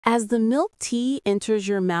As the milk tea enters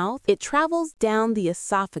your mouth, it travels down the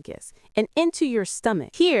esophagus and into your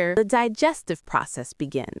stomach. Here, the digestive process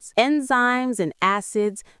begins. Enzymes and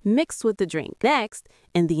acids mix with the drink. Next,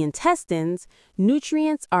 in the intestines,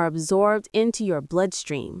 nutrients are absorbed into your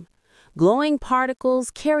bloodstream. Glowing particles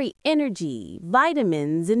carry energy,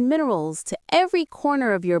 vitamins, and minerals to every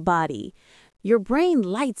corner of your body. Your brain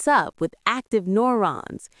lights up with active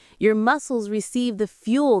neurons. Your muscles receive the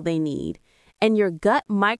fuel they need. And your gut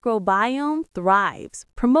microbiome thrives,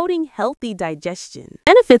 promoting healthy digestion.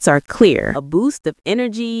 Benefits are clear: a boost of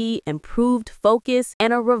energy, improved focus,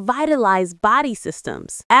 and a revitalized body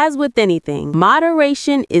systems. As with anything,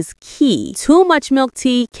 moderation is key. Too much milk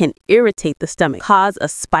tea can irritate the stomach, cause a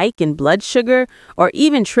spike in blood sugar, or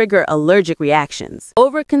even trigger allergic reactions.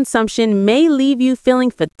 Overconsumption may leave you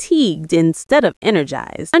feeling fatigued instead of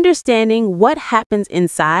energized. Understanding what happens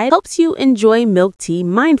inside helps you enjoy milk tea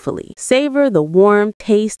mindfully. Savor the warm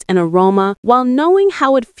taste and aroma while knowing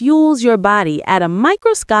how it fuels your body at a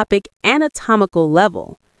microscopic anatomical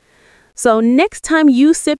level. So next time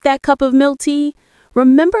you sip that cup of milk tea,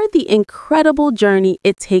 remember the incredible journey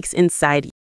it takes inside you.